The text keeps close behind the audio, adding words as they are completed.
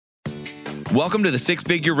Welcome to the Six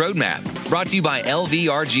Figure Roadmap, brought to you by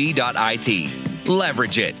LVRG.IT.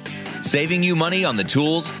 Leverage it, saving you money on the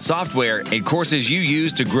tools, software, and courses you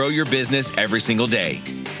use to grow your business every single day.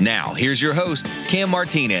 Now, here's your host, Cam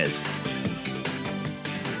Martinez.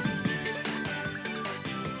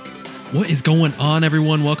 What is going on,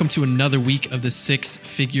 everyone? Welcome to another week of the Six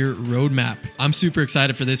Figure Roadmap. I'm super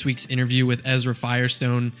excited for this week's interview with Ezra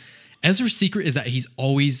Firestone. Ezra's secret is that he's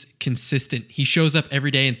always consistent. He shows up every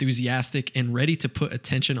day enthusiastic and ready to put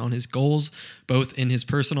attention on his goals, both in his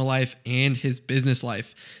personal life and his business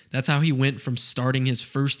life. That's how he went from starting his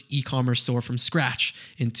first e-commerce store from scratch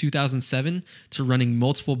in 2007 to running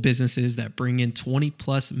multiple businesses that bring in 20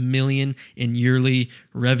 plus million in yearly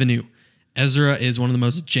revenue. Ezra is one of the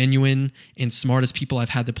most genuine and smartest people I've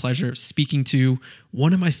had the pleasure of speaking to.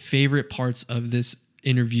 One of my favorite parts of this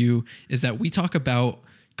interview is that we talk about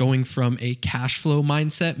going from a cash flow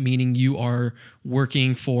mindset, meaning you are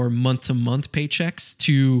working for month-to-month paychecks,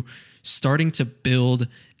 to starting to build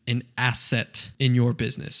an asset in your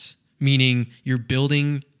business, meaning you're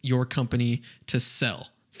building your company to sell,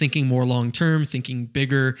 thinking more long-term, thinking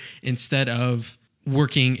bigger, instead of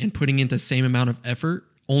working and putting in the same amount of effort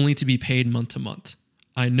only to be paid month to month.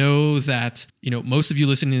 I know that, most of you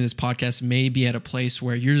listening to this podcast may be at a place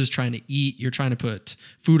where you're just trying to eat, you're trying to put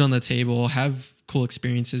food on the table, have cool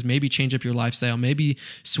experiences, maybe change up your lifestyle, maybe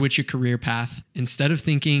switch your career path. Instead of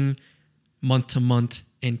thinking month to month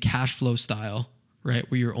and cash flow style,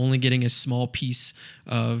 right, where you're only getting a small piece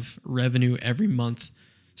of revenue every month,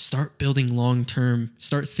 start building long-term,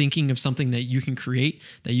 start thinking of something that you can create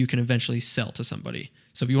that you can eventually sell to somebody.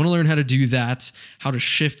 So if you want to learn how to do that, how to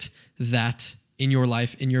shift that in your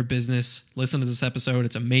life, in your business, listen to this episode.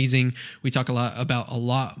 It's amazing. We talk about a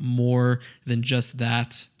lot more than just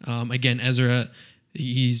that. Again, Ezra,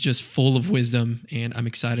 he's just full of wisdom, and I'm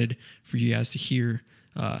excited for you guys to hear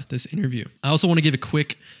this interview. I also want to give a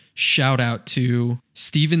quick shout out to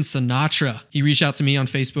Steven Sinatra. He reached out to me on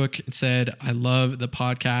Facebook and said, I love the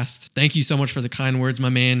podcast. Thank you so much for the kind words, my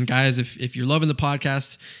man. Guys, if you're loving the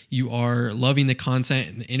podcast, you are loving the content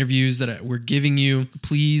and the interviews that we're giving you,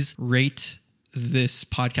 please rate this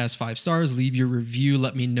podcast 5 stars, leave your review,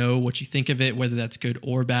 let me know what you think of it, whether that's good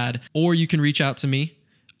or bad, or you can reach out to me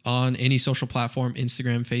on any social platform,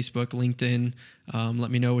 Instagram, Facebook, LinkedIn. Let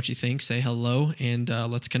me know what you think, say hello, and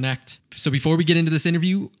let's connect. So before we get into this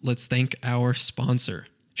interview, let's thank our sponsor.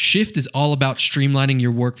 Shift is all about streamlining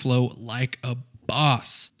your workflow like a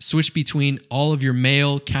boss. Switch between all of your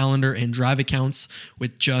mail, calendar, and drive accounts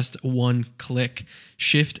with just one click.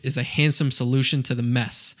 Shift is a handsome solution to the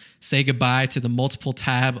mess. Say goodbye to the multiple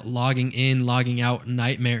tab, logging in, logging out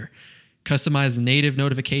nightmare. Customize native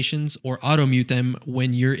notifications or auto mute them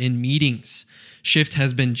when you're in meetings. Shift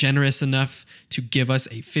has been generous enough to give us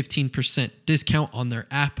a 15% discount on their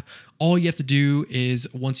app. All you have to do is,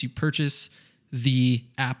 once you purchase the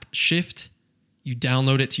app Shift, you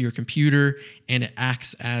download it to your computer and it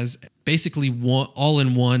acts as basically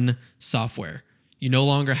all-in-one software. You no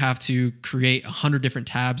longer have to create 100 different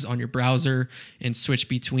tabs on your browser and switch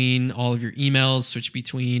between all of your emails, switch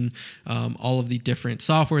between all of the different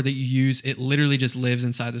software that you use. It literally just lives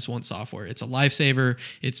inside this one software. It's a lifesaver.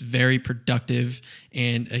 It's very productive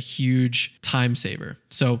and a huge time saver.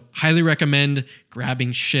 So highly recommend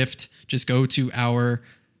grabbing Shift. Just go to our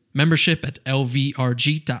membership at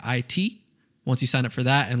lvrg.it. Once you sign up for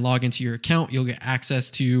that and log into your account, you'll get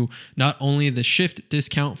access to not only the Shift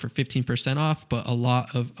discount for 15% off, but a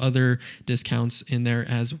lot of other discounts in there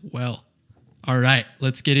as well. All right,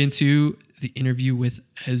 let's get into the interview with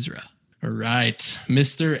Ezra. All right,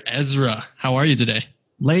 Mr. Ezra, how are you today?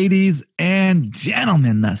 Ladies and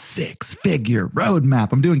gentlemen, the Six Figure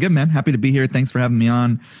Roadmap. I'm doing good, man. Happy to be here. Thanks for having me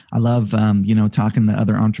on. I love, talking to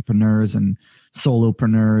other entrepreneurs and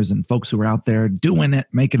solopreneurs and folks who are out there doing it,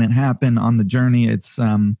 making it happen on the journey. It's,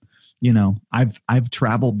 I've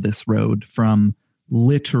traveled this road from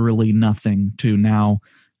literally nothing to now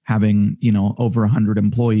having, over 100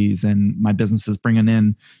 employees, and my business is bringing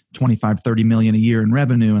in 25, 30 million a year in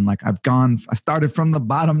revenue. And I started from the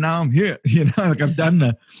bottom. Now I'm here,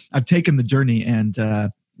 I've taken the journey and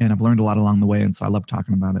I've learned a lot along the way. And so I love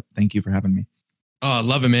talking about it. Thank you for having me. Oh, I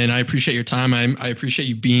love it, man. I appreciate your time. I appreciate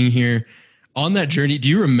you being here on that journey. Do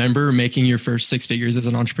you remember making your first 6 figures as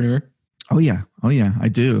an entrepreneur? Oh yeah, I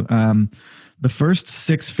do. The first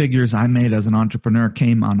 6 figures I made as an entrepreneur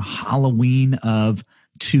came on Halloween of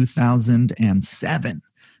 2007.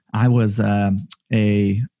 I was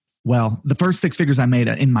the first 6 figures I made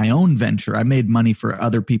in my own venture. I made money for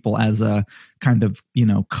other people as a kind of,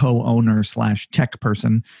 co-owner / tech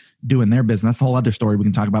person doing their business. That's a whole other story we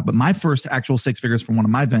can talk about. But my first actual 6 figures from one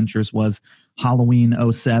of my ventures was Halloween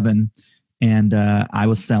 07. And I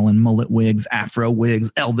was selling mullet wigs, Afro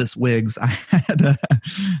wigs, Elvis wigs.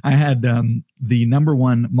 I had the number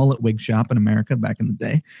one mullet wig shop in America back in the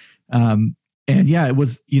day. And yeah, it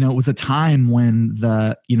was a time when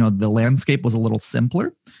the landscape was a little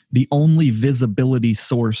simpler. The only visibility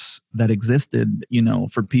source that existed,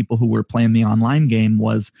 for people who were playing the online game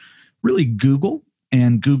was really Google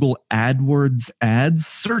and Google AdWords ads,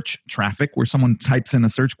 search traffic, where someone types in a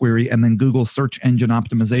search query, and then Google search engine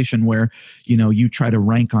optimization, where, you try to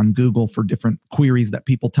rank on Google for different queries that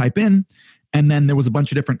people type in. And then there was a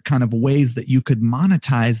bunch of different kind of ways that you could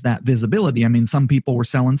monetize that visibility. I mean, some people were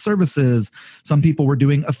selling services. Some people were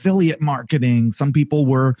doing affiliate marketing. Some people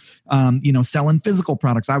were, selling physical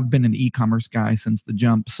products. I've been an e-commerce guy since the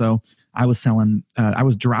jump. So I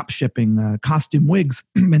was drop shipping costume wigs.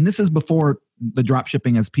 And this is before the drop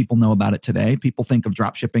shipping as people know about it today. People think of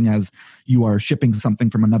drop shipping as you are shipping something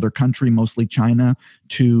from another country, mostly China,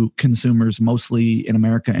 to consumers mostly in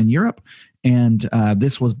America and Europe. And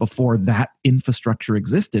this was before that infrastructure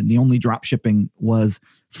existed. The only drop shipping was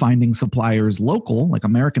finding suppliers local, like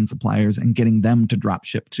American suppliers, and getting them to drop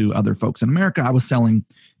ship to other folks in America. I was selling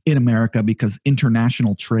in America because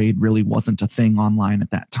international trade really wasn't a thing online at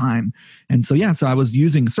that time. And so I was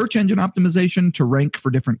using search engine optimization to rank for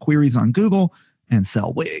different queries on Google and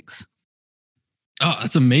sell wigs. Oh,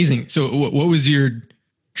 that's amazing. So what was your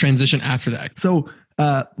transition after that? So,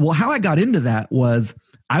 how I got into that was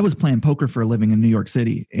I was playing poker for a living in New York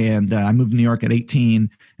City, and I moved to New York at 18,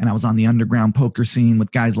 and I was on the underground poker scene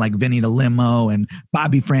with guys like Vinny the Limo and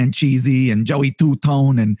Bobby Franchise and Joey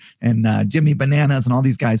Two-Tone and Jimmy Bananas and all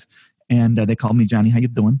these guys. And they called me Johnny, how you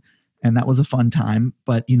doing? And that was a fun time.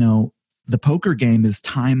 But, the poker game is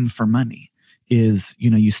time for money.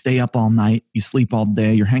 You stay up all night, you sleep all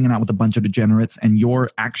day, you're hanging out with a bunch of degenerates, and your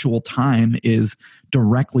actual time is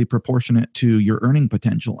directly proportionate to your earning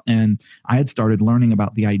potential. And I had started learning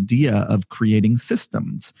about the idea of creating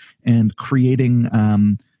systems and creating,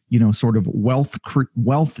 sort of wealth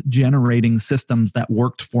generating systems that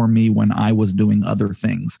worked for me when I was doing other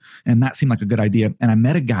things. And that seemed like a good idea. And I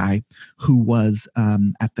met a guy who was,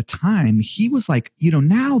 at the time, he was like,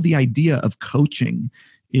 now the idea of coaching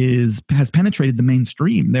has penetrated the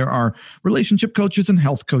mainstream. There are relationship coaches and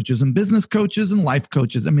health coaches and business coaches and life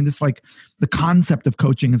coaches. I mean, this like the concept of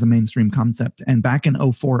coaching is a mainstream concept. And back in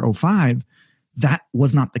 04, 05, that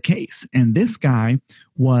was not the case. And this guy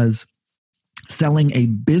was selling a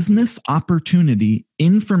business opportunity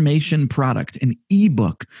information product, an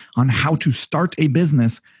ebook on how to start a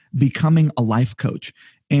business, becoming a life coach.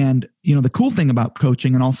 And, the cool thing about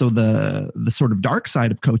coaching, and also the sort of dark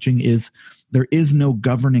side of coaching, is there is no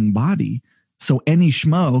governing body. So any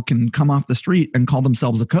schmo can come off the street and call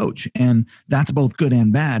themselves a coach. And that's both good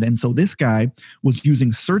and bad. And so this guy was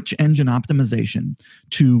using search engine optimization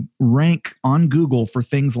to rank on Google for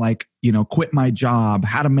things like, quit my job,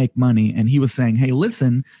 how to make money. And he was saying, hey,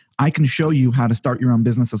 listen, I can show you how to start your own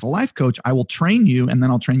business as a life coach. I will train you, and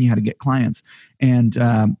then I'll train you how to get clients. And,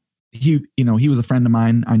 he was a friend of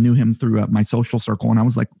mine. I knew him through my social circle. And I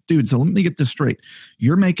was like, dude, so let me get this straight.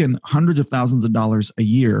 You're making hundreds of thousands of dollars a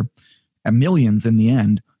year, and millions in the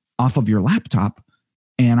end, off of your laptop.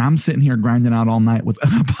 And I'm sitting here grinding out all night with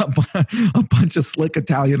a bunch of slick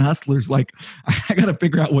Italian hustlers. Like, I got to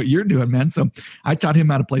figure out what you're doing, man. So I taught him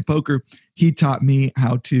how to play poker. He taught me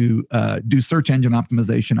how to do search engine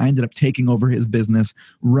optimization. I ended up taking over his business,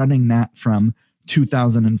 running that from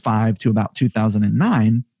 2005 to about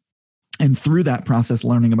 2009. And through that process,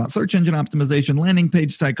 learning about search engine optimization, landing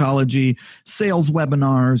page psychology, sales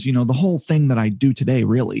webinars, the whole thing that I do today,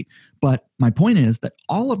 really. But my point is that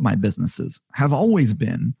all of my businesses have always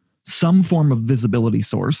been some form of visibility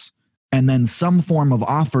source, and then some form of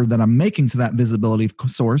offer that I'm making to that visibility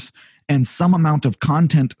source, and some amount of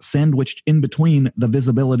content sandwiched in between the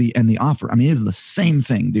visibility and the offer. I mean, it is the same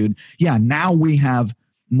thing, dude. Yeah, now we have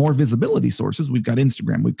more visibility sources. We've got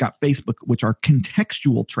Instagram, we've got Facebook, which are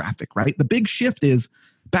contextual traffic, right? The big shift is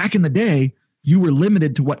back in the day, you were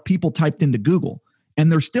limited to what people typed into Google. And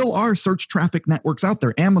there still are search traffic networks out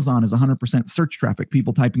there. Amazon is 100% search traffic,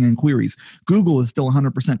 people typing in queries. Google is still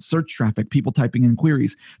 100% search traffic, people typing in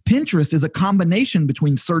queries. Pinterest is a combination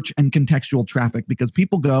between search and contextual traffic, because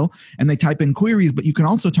people go and they type in queries, but you can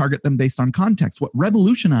also target them based on context. What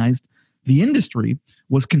revolutionized the industry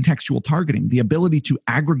was contextual targeting, the ability to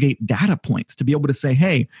aggregate data points, to be able to say,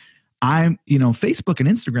 hey, Facebook and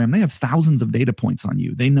Instagram, they have thousands of data points on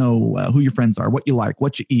you. They know who your friends are, what you like,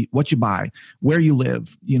 what you eat, what you buy, where you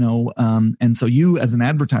live, and so you as an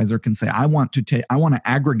advertiser can say, I want to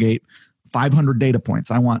aggregate 500 data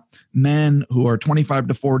points. I want men who are 25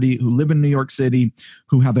 to 40, who live in New York City,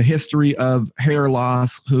 who have a history of hair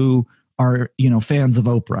loss, who are, fans of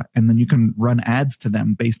Oprah, and then you can run ads to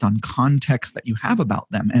them based on context that you have about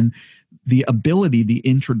them. And the ability, the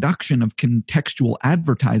introduction of contextual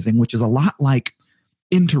advertising, which is a lot like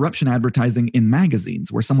interruption advertising in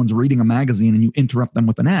magazines, where someone's reading a magazine and you interrupt them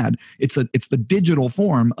with an ad. It's the digital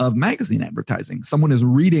form of magazine advertising. Someone is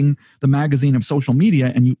reading the magazine of social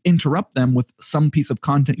media and you interrupt them with some piece of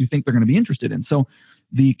content you think they're going to be interested in. So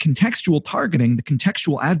the contextual targeting, the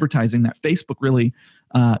contextual advertising that Facebook really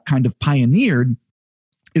kind of pioneered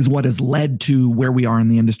is what has led to where we are in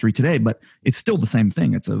the industry today. But it's still the same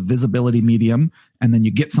thing. It's a visibility medium, and then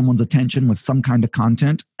you get someone's attention with some kind of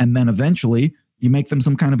content, and then eventually you make them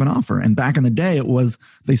some kind of an offer. And back in the day, it was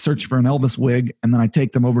they search for an Elvis wig, and then I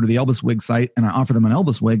take them over to the Elvis wig site and I offer them an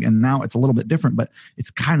Elvis wig. And now it's a little bit different, but it's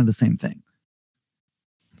kind of the same thing.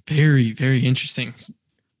 Very, very interesting.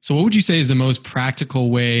 So what would you say is the most practical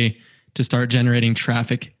way to start generating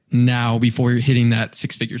traffic now before you're hitting that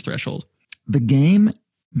six-figure threshold? The game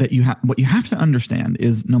that what you have to understand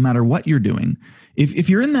is no matter what you're doing, if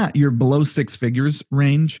you're in that you're below six figures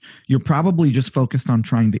range, you're probably just focused on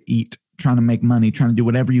trying to eat, trying to make money, trying to do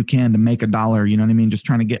whatever you can to make a dollar, you know what I mean? Just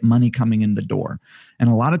trying to get money coming in the door. And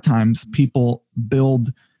a lot of times people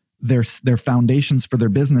build their foundations for their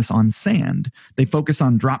business on sand. They focus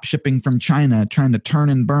on drop shipping from China, trying to turn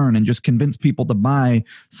and burn and just convince people to buy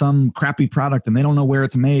some crappy product, and they don't know where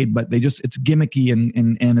it's made, but it's gimmicky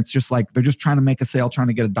and it's just like they're just trying to make a sale, trying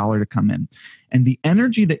to get a dollar to come in. And the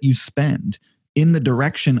energy that you spend in the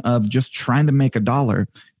direction of just trying to make a dollar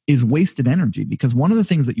is wasted energy, because one of the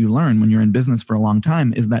things that you learn when you're in business for a long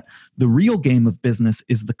time is that the real game of business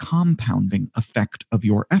is the compounding effect of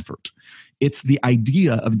your effort. It's the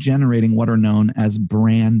idea of generating what are known as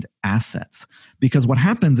brand assets. Because what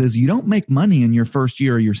happens is you don't make money in your first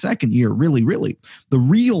year or your second year, really. The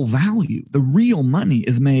real value, the real money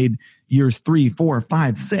is made years 3, 4,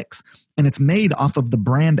 5, 6. And it's made off of the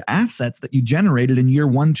brand assets that you generated in year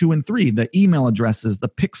 1, 2, and 3, the email addresses, the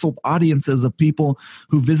pixeled audiences of people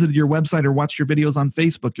who visited your website or watched your videos on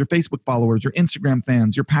Facebook, your Facebook followers, your Instagram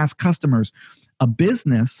fans, your past customers. A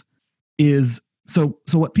business is so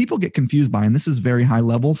what people get confused by, and this is very high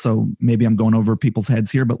level, so maybe I'm going over people's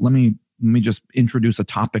heads here, but let me just introduce a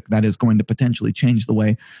topic that is going to potentially change the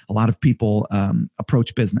way a lot of people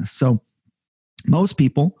approach business. So most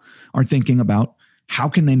people are thinking about how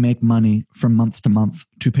can they make money from month to month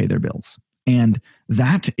to pay their bills? And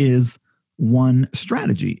that is one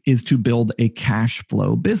strategy, is to build a cash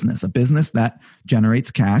flow business, a business that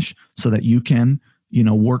generates cash so that you can,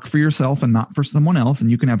 work for yourself and not for someone else. And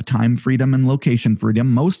you can have time freedom and location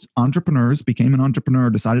freedom. Most entrepreneurs became an entrepreneur,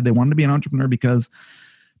 decided they wanted to be an entrepreneur because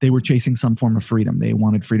they were chasing some form of freedom. They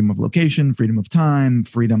wanted freedom of location, freedom of time,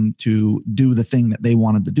 freedom to do the thing that they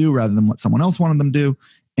wanted to do rather than what someone else wanted them to do.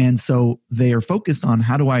 And so they are focused on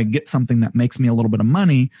how do I get something that makes me a little bit of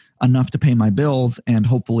money, enough to pay my bills and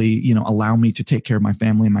hopefully, allow me to take care of my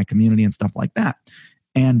family and my community and stuff like that.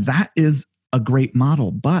 And that is a great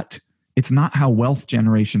model, but it's not how wealth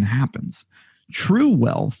generation happens. True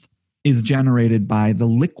wealth is generated by the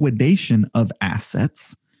liquidation of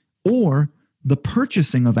assets or the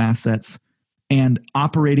purchasing of assets and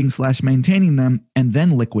operating/maintaining them and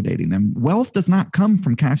then liquidating them. Wealth does not come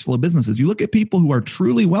from cash flow businesses. You look at people who are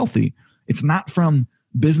truly wealthy, it's not from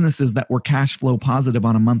businesses that were cash flow positive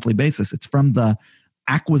on a monthly basis. It's from the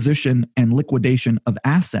acquisition and liquidation of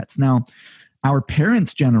assets. Now, our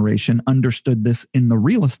parents' generation understood this in the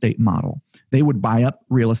real estate model. They would buy up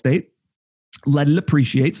real estate, let it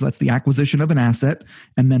appreciate. So that's the acquisition of an asset,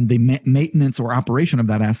 and then the maintenance or operation of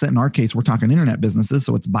that asset. In our case, we're talking internet businesses.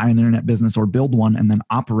 So it's buy an internet business or build one and then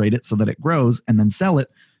operate it so that it grows and then sell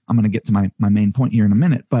it. I'm going to get to my main point here in a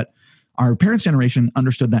minute. But our parents' generation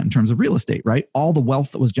understood that in terms of real estate, right? All the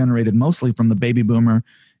wealth that was generated mostly from the baby boomer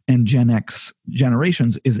and Gen X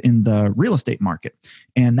generations is in the real estate market.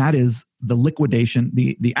 And that is the liquidation,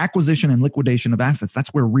 the acquisition and liquidation of assets. That's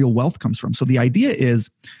where real wealth comes from. So the idea is,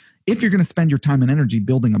 if you're going to spend your time and energy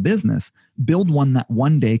building a business, build one that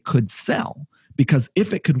one day could sell. Because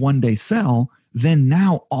if it could one day sell, then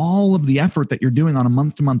now all of the effort that you're doing on a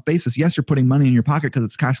month-to-month basis, yes, you're putting money in your pocket because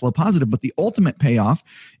it's cash flow positive, but the ultimate payoff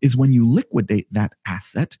is when you liquidate that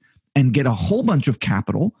asset and get a whole bunch of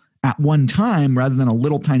capital at one time rather than a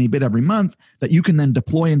little tiny bit every month that you can then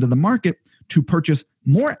deploy into the market to purchase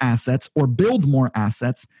more assets or build more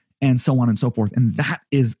assets and so on and so forth. And that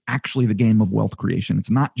is actually the game of wealth creation.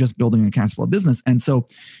 It's not just building a cash flow business. And so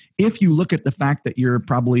if you look at the fact that you're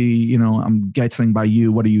probably, I'm guessing by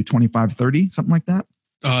you, what are you, 25, 30, something like that?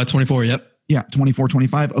 24, yep. Yeah, 24,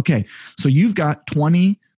 25. Okay. So you've got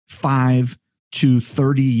 25 to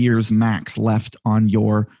 30 years max left on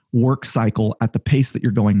your work cycle at the pace that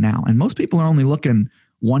you're going now. And most people are only looking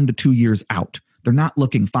 1 to 2 years out. They're not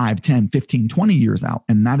looking 5, 10, 15, 20 years out.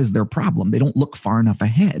 And that is their problem. They don't look far enough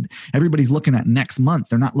ahead. Everybody's looking at next month.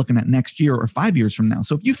 They're not looking at next year or 5 years from now.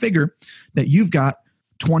 So if you figure that you've got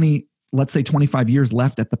 20, let's say 25 years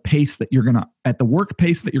left at the pace that you're going to, at the work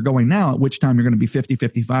pace that you're going now, at which time you're going to be 50,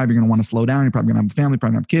 55, you're going to want to slow down. You're probably going to have a family,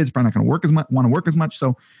 probably going to have kids, probably not going to work as much.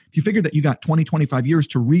 So if you figure that you got 20, 25 years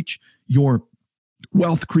to reach your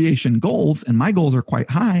wealth creation goals, and my goals are quite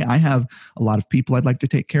high. I have a lot of people I'd like to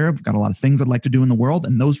take care of. I've got a lot of things I'd like to do in the world,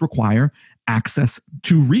 and those require access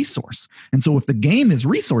to resource. And so if the game is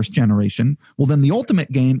resource generation, well, then the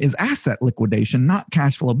ultimate game is asset liquidation, not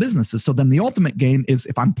cash flow businesses. So then the ultimate game is,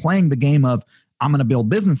 if I'm playing the game of I'm going to build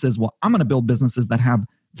businesses, well, I'm going to build businesses that have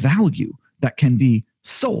value, that can be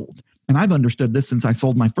sold. And I've understood this since I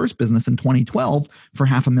sold my first business in 2012 for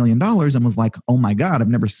 $500,000 and was like, oh my God, I've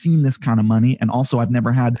never seen this kind of money. And also I've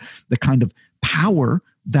never had the kind of power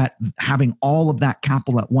that having all of that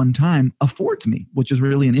capital at one time affords me, which is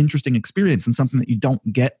really an interesting experience and something that you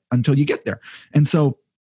don't get until you get there. And so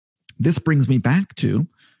this brings me back to,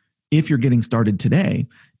 if you're getting started today,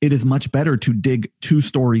 it is much better to dig 2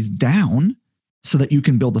 stories down so that you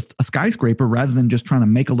can build a skyscraper rather than just trying to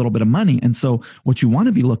make a little bit of money. And so what you want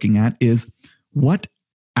to be looking at is, what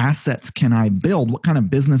assets can I build? What kind of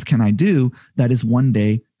business can I do that is one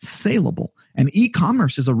day saleable? And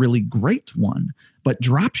e-commerce is a really great one, but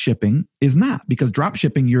drop shipping is not, because drop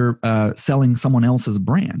shipping, you're selling someone else's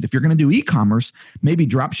brand. If you're going to do e-commerce, maybe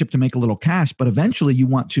drop ship to make a little cash, but eventually you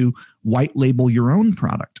want to white label your own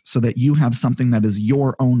product so that you have something that is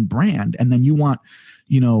your own brand. And then you want,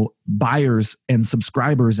 buyers and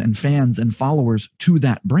subscribers and fans and followers to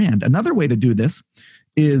that brand. Another way to do this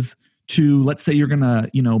is to, let's say you're going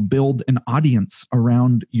to, build an audience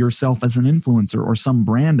around yourself as an influencer or some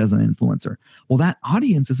brand as an influencer. Well, that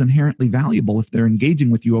audience is inherently valuable if they're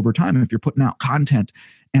engaging with you over time. And if you're putting out content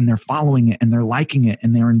and they're following it and they're liking it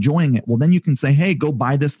and they're enjoying it, well, then you can say, hey, go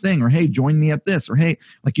buy this thing, or hey, join me at this, or hey,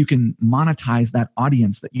 like, you can monetize that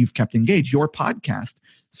audience that you've kept engaged. Your podcast,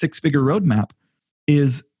 Six Figure Roadmap,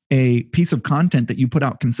 is a piece of content that you put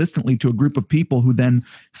out consistently to a group of people who then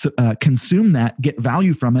consume that, get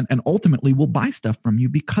value from it, and ultimately will buy stuff from you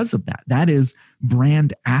because of that. That is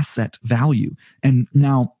brand asset value. And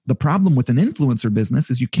now the problem with an influencer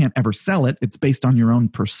business is you can't ever sell it. It's based on your own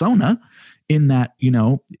persona, in that,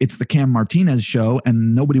 it's the Cam Martinez show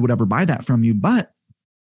and nobody would ever buy that from you. But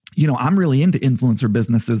I'm really into influencer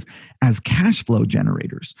businesses as cash flow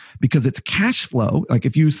generators, because it's cash flow. Like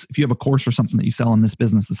if you have a course or something that you sell in this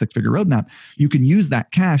business, the Six Figure Roadmap, you can use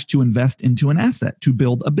that cash to invest into an asset to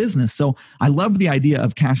build a business. So I love the idea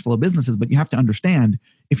of cash flow businesses, but you have to understand,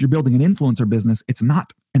 if you're building an influencer business, it's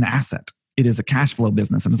not an asset. It is a cash flow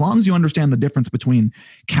business. And as long as you understand the difference between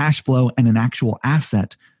cash flow and an actual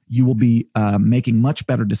asset, you will be making much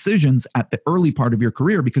better decisions at the early part of your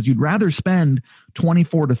career, because you'd rather spend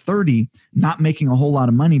 24 to 30 not making a whole lot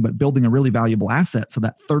of money, but building a really valuable asset, so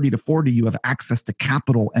that 30 to 40 you have access to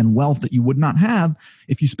capital and wealth that you would not have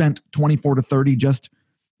if you spent 24 to 30 just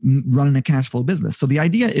running a cash flow business. So the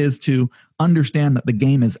idea is to understand that the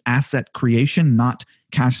game is asset creation, not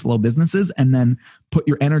cash flow businesses, and then put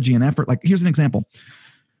your energy and effort. Like, here's an example.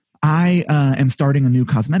 I am starting a new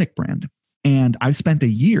cosmetic brand. And I've spent a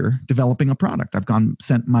year developing a product. I've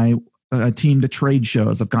sent my team to trade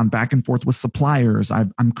shows. I've gone back and forth with suppliers.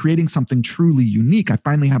 I'm creating something truly unique. I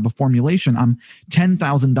finally have a formulation. I'm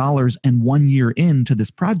 $10,000 and 1 year into this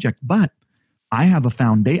project, but I have a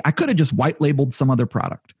foundation. I could have just white labeled some other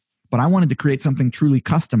product, but I wanted to create something truly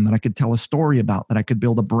custom that I could tell a story about, that I could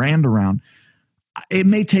build a brand around. It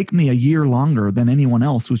may take me a year longer than anyone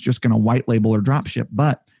else who's just going to white label or drop ship,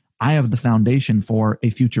 but I have the foundation for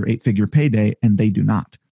a future 8-figure payday, and they do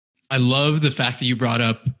not. I love the fact that you brought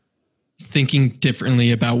up thinking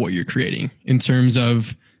differently about what you're creating, in terms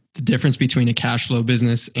of the difference between a cash flow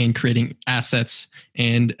business and creating assets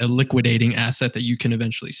and a liquidating asset that you can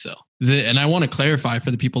eventually sell. And I want to clarify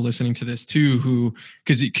for the people listening to this too,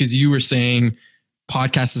 because you were saying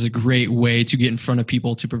podcast is a great way to get in front of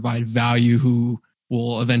people, to provide value, who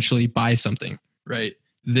will eventually buy something, right?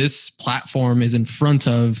 This platform is in front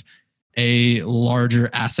of a larger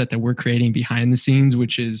asset that we're creating behind the scenes,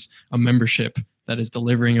 which is a membership that is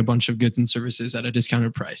delivering a bunch of goods and services at a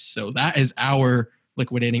discounted price. So that is our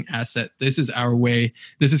liquidating asset. This is our way.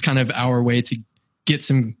 This is kind of our way to get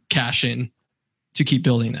some cash in to keep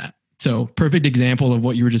building that. So perfect example of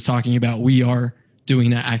what you were just talking about. We are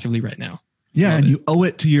doing that actively right now. Yeah, and you owe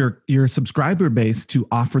it to your subscriber base to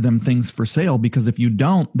offer them things for sale, because if you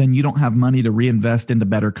don't, then you don't have money to reinvest into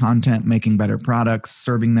better content, making better products,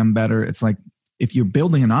 serving them better. It's like, if you're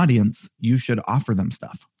building an audience, you should offer them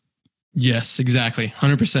stuff. Yes, exactly.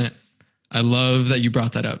 100%. I love that you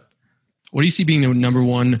brought that up. What do you see being the number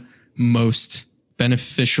one most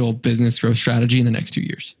beneficial business growth strategy in the next 2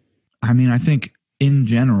 years? I mean, I think in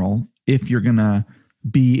general, if you're going to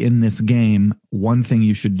be in this game, one thing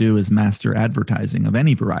you should do is master advertising of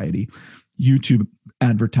any variety. YouTube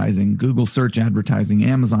advertising, Google search advertising,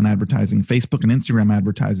 Amazon advertising, Facebook and Instagram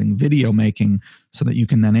advertising, video making, so that you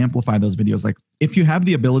can then amplify those videos. Like, if you have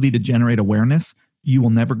the ability to generate awareness, you will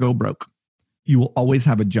never go broke. You will always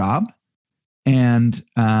have a job, and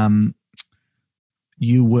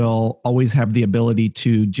you will always have the ability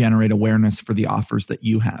to generate awareness for the offers that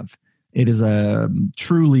you have. It is a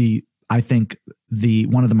truly, I think,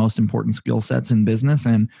 one of the most important skill sets in business,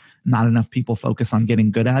 and not enough people focus on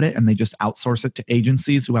getting good at it, and they just outsource it to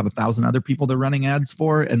agencies who have 1,000 other people they're running ads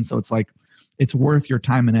for. And so it's like, it's worth your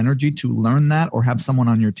time and energy to learn that, or have someone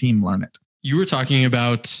on your team learn it. You were talking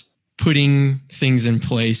about putting things in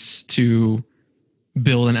place to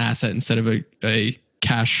build an asset instead of a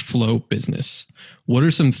cash flow business. What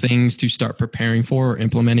are some things to start preparing for or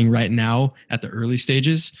implementing right now at the early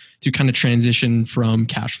stages to kind of transition from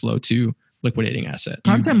cash flow to liquidating asset?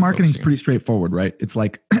 Content marketing is pretty straightforward, right? It's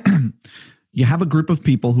like you have a group of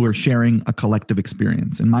people who are sharing a collective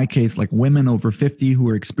experience. In my case, like women over 50 who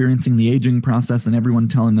are experiencing the aging process, and everyone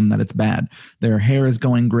telling them that it's bad. Their hair is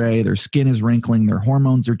going gray, their skin is wrinkling, their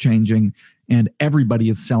hormones are changing, and everybody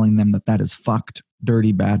is selling them that is fucked,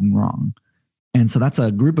 dirty, bad, and wrong. And so that's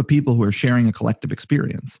a group of people who are sharing a collective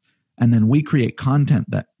experience. And then we create content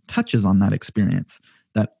that touches on that experience,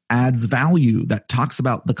 that adds value, that talks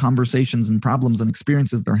about the conversations and problems and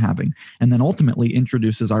experiences they're having, and then ultimately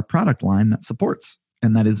introduces our product line that supports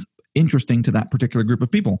and that is interesting to that particular group of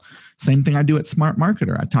people. Same thing I do at Smart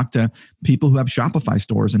Marketer. I talk to people who have Shopify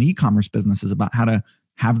stores and e-commerce businesses about how to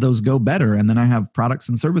have those go better. And then I have products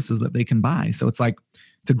and services that they can buy. So it's like,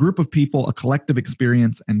 it's a group of people, a collective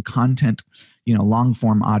experience, and content, long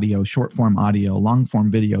form audio, short form audio, long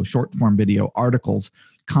form video, short form video, articles,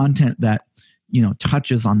 content that,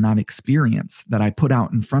 touches on that experience that I put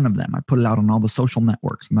out in front of them. I put it out on all the social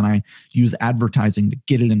networks, and then I use advertising to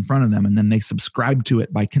get it in front of them. And then they subscribe to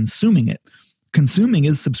it by consuming it. Consuming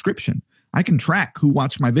is subscription. I can track who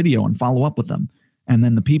watched my video and follow up with them. And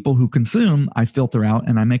then the people who consume, I filter out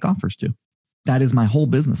and I make offers to. That is my whole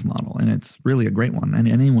business model. And it's really a great one. And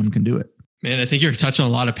anyone can do it. Man, I think you're touching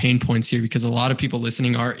on a lot of pain points here, because a lot of people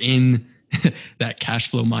listening are in that cash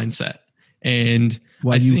flow mindset. And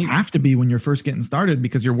you have to be when you're first getting started,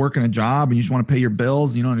 because you're working a job and you just want to pay your bills.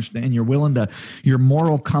 And you don't understand. You're willing to, your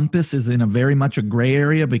moral compass is in a very much a gray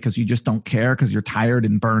area, because you just don't care, because you're tired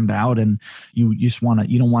and burned out, and you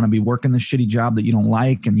don't want to be working this shitty job that you don't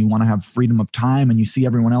like, and you want to have freedom of time, and you see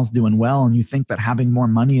everyone else doing well, and you think that having more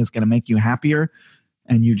money is going to make you happier.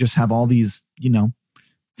 And you just have all these,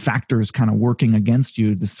 factors kind of working against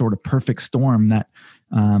you, this sort of perfect storm that,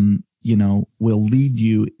 will lead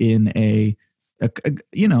you in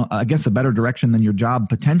I guess a better direction than your job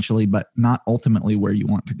potentially, but not ultimately where you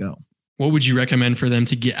want to go. What would you recommend for them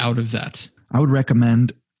to get out of that? I would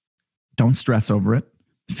recommend, don't stress over it.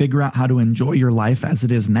 Figure out how to enjoy your life as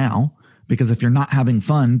it is now, because if you're not having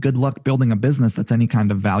fun, good luck building a business that's any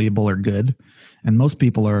kind of valuable or good. And most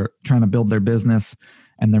people are trying to build their business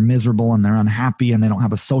and they're miserable and they're unhappy and they don't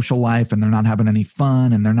have a social life and they're not having any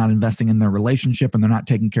fun and they're not investing in their relationship and they're not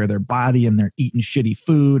taking care of their body and they're eating shitty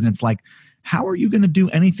food. And it's like, how are you going to do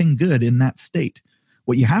anything good in that state?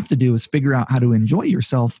 What you have to do is figure out how to enjoy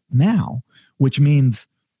yourself now, which means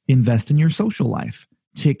invest in your social life,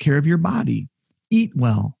 take care of your body, eat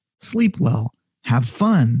well, sleep well, have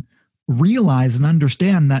fun, realize and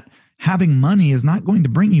understand that having money is not going to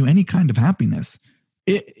bring you any kind of happiness.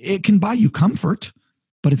 It can buy you comfort,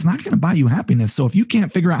 but it's not going to buy you happiness. So if you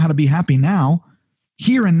can't figure out how to be happy now,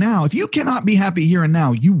 here and now, if you cannot be happy here and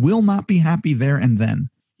now, you will not be happy there and then.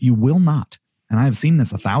 You will not. And I've seen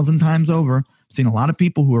this 1,000 times over. I've seen a lot of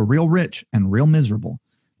people who are real rich and real miserable.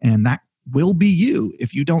 And that will be you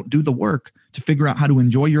if you don't do the work to figure out how to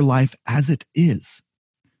enjoy your life as it is.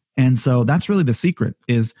 And so that's really the secret,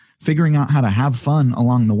 is figuring out how to have fun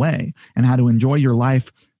along the way and how to enjoy your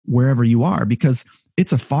life wherever you are, because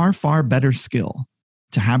it's a far, far better skill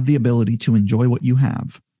to have the ability to enjoy what you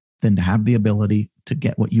have than to have the ability to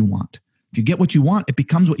get what you want. If you get what you want, it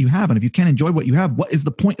becomes what you have. And if you can't enjoy what you have, what is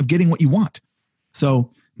the point of getting what you want?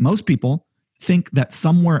 So most people think that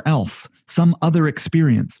somewhere else, some other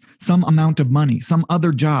experience, some amount of money, some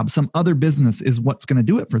other job, some other business is what's going to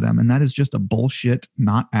do it for them. And that is just a bullshit,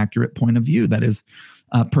 not accurate point of view that is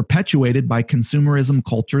perpetuated by consumerism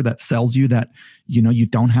culture that sells you that, you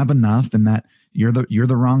don't have enough and that you're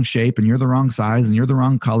the wrong shape and you're the wrong size and you're the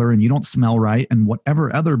wrong color and you don't smell right and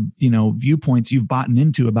whatever other, viewpoints you've bought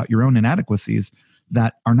into about your own inadequacies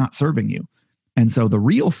that are not serving you. And so the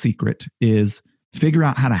real secret is figure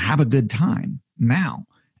out how to have a good time now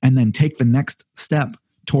and then take the next step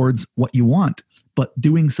towards what you want, but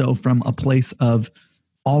doing so from a place of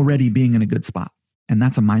already being in a good spot. And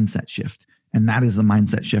that's a mindset shift. And that is the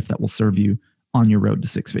mindset shift that will serve you on your road to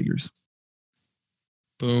six figures.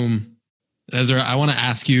 Boom. Ezra, I want to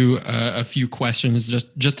ask you a few questions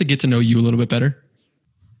just to get to know you a little bit better.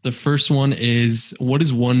 The first one is, what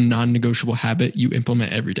is one non-negotiable habit you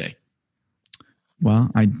implement every day?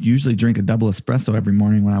 Well, I usually drink a double espresso every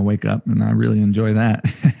morning when I wake up, and I really enjoy that.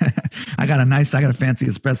 I got a fancy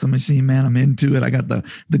espresso machine, man. I'm into it. I got the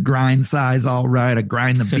grind size all right. I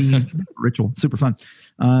grind the beans. Ritual, super fun.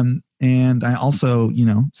 And I also,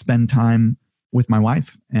 spend time with my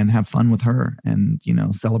wife and have fun with her and,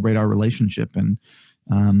 celebrate our relationship and,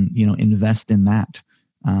 invest in that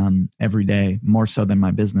every day, more so than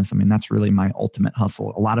my business. I mean, that's really my ultimate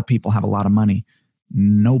hustle. A lot of people have a lot of money.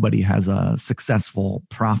 Nobody has a successful,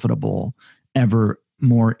 profitable, ever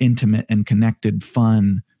more intimate and connected,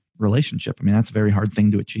 fun relationship. I mean, that's a very hard thing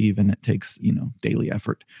to achieve, and it takes, daily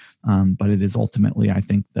effort. But it is ultimately, I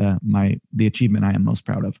think, the achievement I am most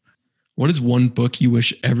proud of. What is one book you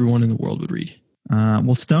wish everyone in the world would read?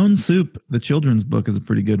 Well, Stone Soup, the children's book, is a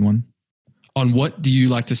pretty good one. On what do you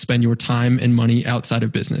like to spend your time and money outside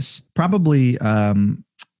of business? Probably,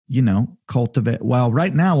 cultivate. Well,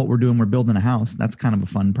 right now what we're doing, we're building a house. That's kind of a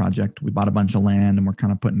fun project. We bought a bunch of land and we're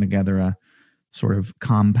kind of putting together a sort of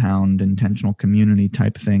compound intentional community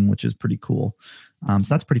type thing, which is pretty cool. So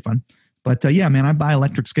that's pretty fun. But man, I buy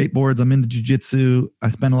electric skateboards. I'm into jujitsu. I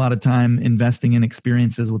spend a lot of time investing in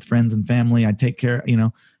experiences with friends and family. I take care,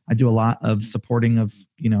 I do a lot of supporting of,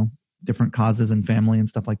 different causes and family and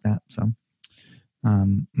stuff like that. So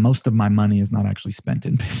most of my money is not actually spent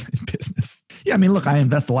in business. Yeah, I mean, look, I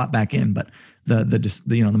invest a lot back in, but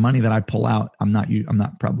the money that I pull out, I'm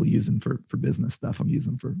not probably using for business stuff. I'm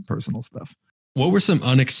using for personal stuff. What were some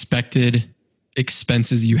unexpected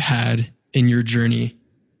expenses you had in your journey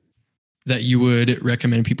that you would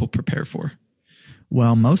recommend people prepare for?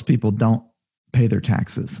 Well, most people don't pay their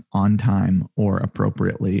taxes on time or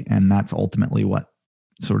appropriately, and that's ultimately what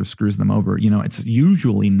sort of screws them over. It's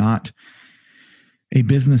usually not a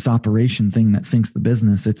business operation thing that sinks the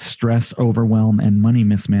business. It's stress, overwhelm, and money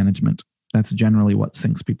mismanagement. That's generally what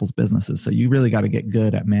sinks people's businesses. So you really got to get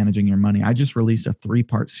good at managing your money. I just released a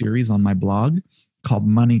 3-part series on my blog called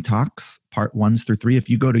Money Talks, part 1 through 3. If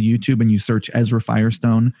you go to YouTube and you search Ezra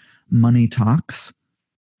Firestone, Money Talks,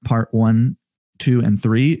 part 1, 2, and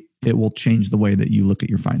 3, it will change the way that you look at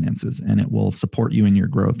your finances and it will support you in your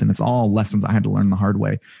growth. And it's all lessons I had to learn the hard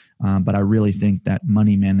way. But I really think that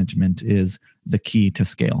money management is the key to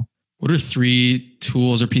scale. What are 3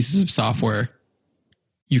 tools or pieces of software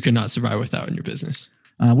you cannot survive without in your business?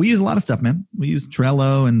 We use a lot of stuff, man. We use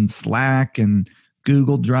Trello and Slack and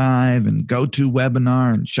Google Drive and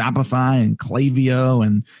GoToWebinar and Shopify and Klaviyo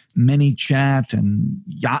and ManyChat and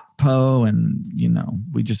Yotpo. And,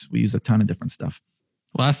 we use a ton of different stuff.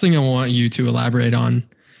 Last thing I want you to elaborate on.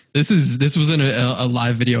 This was in a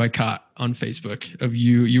live video I caught on Facebook of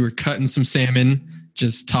you. You were cutting some salmon,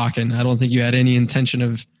 just talking. I don't think you had any intention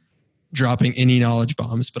of dropping any knowledge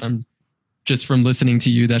bombs, but I'm just from listening to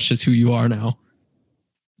you, that's just who you are now.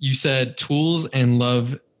 You said tools and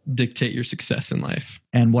love dictate your success in life.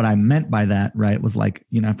 And what I meant by that, right, was like,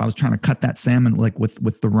 if I was trying to cut that salmon like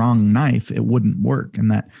with the wrong knife, it wouldn't work.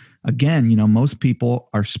 And that, again, most people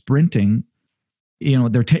are sprinting.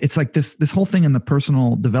 It's like this whole thing in the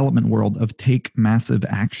personal development world of take massive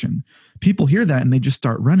action. People hear that and they just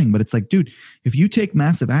start running. But it's like, dude, if you take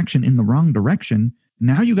massive action in the wrong direction,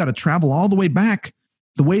 now you got to travel all the way back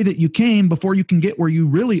the way that you came before you can get where you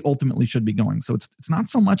really ultimately should be going. So it's not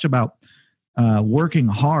so much about working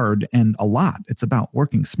hard and a lot. It's about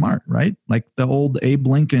working smart, right? Like the old Abe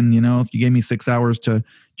Lincoln, if you gave me 6 hours to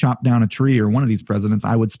chop down a tree, or one of these presidents,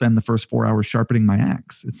 I would spend the first 4 hours sharpening my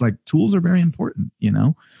axe. It's like tools are very important,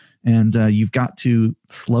 and you've got to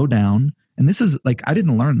slow down. And this is like, I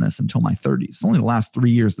didn't learn this until my 30s. It's only the last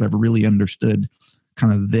 3 years that I've really understood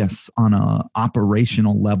kind of this on a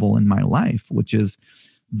operational level in my life, which is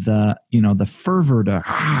the fervor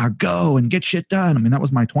to go and get shit done. I mean, that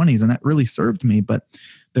was my 20s and that really served me, but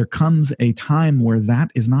there comes a time where that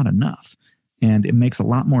is not enough. And it makes a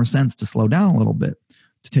lot more sense to slow down a little bit,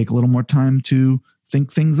 to take a little more time to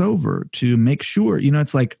think things over, to make sure,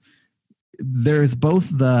 it's like there's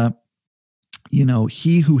both the,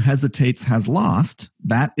 he who hesitates has lost.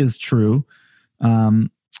 That is true. And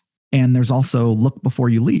there's also look before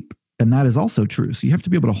you leap. And that is also true. So you have to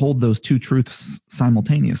be able to hold those two truths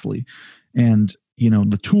simultaneously. And,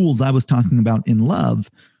 the tools I was talking about in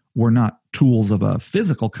love were not tools of a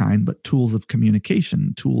physical kind, but tools of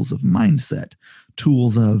communication, tools of mindset,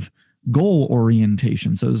 tools of goal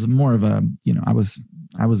orientation. So it was more of a, I was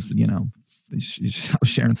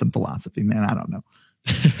sharing some philosophy, man. I don't know.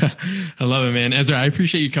 I love it, man. Ezra, I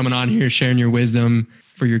appreciate you coming on here, sharing your wisdom,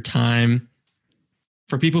 for your time.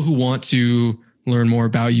 For people who want to learn more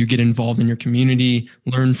about you, get involved in your community,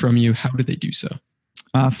 learn from you, how do they do so?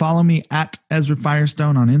 Follow me at Ezra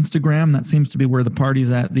Firestone on Instagram. That seems to be where the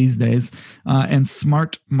party's at these days. And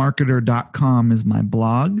smartmarketer.com is my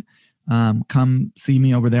blog. Come see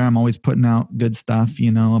me over there. I'm always putting out good stuff,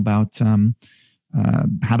 about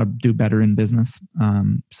how to do better in business.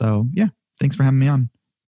 So yeah, thanks for having me on.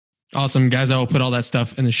 Awesome. Guys, I will put all that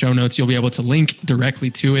stuff in the show notes. You'll be able to link directly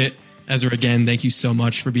to it. Ezra, again, thank you so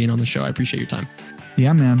much for being on the show. I appreciate your time.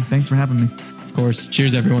 Yeah, man. Thanks for having me. Of course.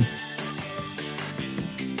 Cheers, everyone.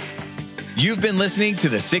 You've been listening to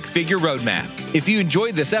the Six Figure Roadmap. If you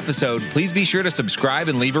enjoyed this episode, please be sure to subscribe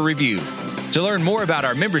and leave a review. To learn more about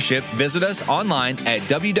our membership, visit us online at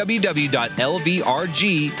www.lvrg.it.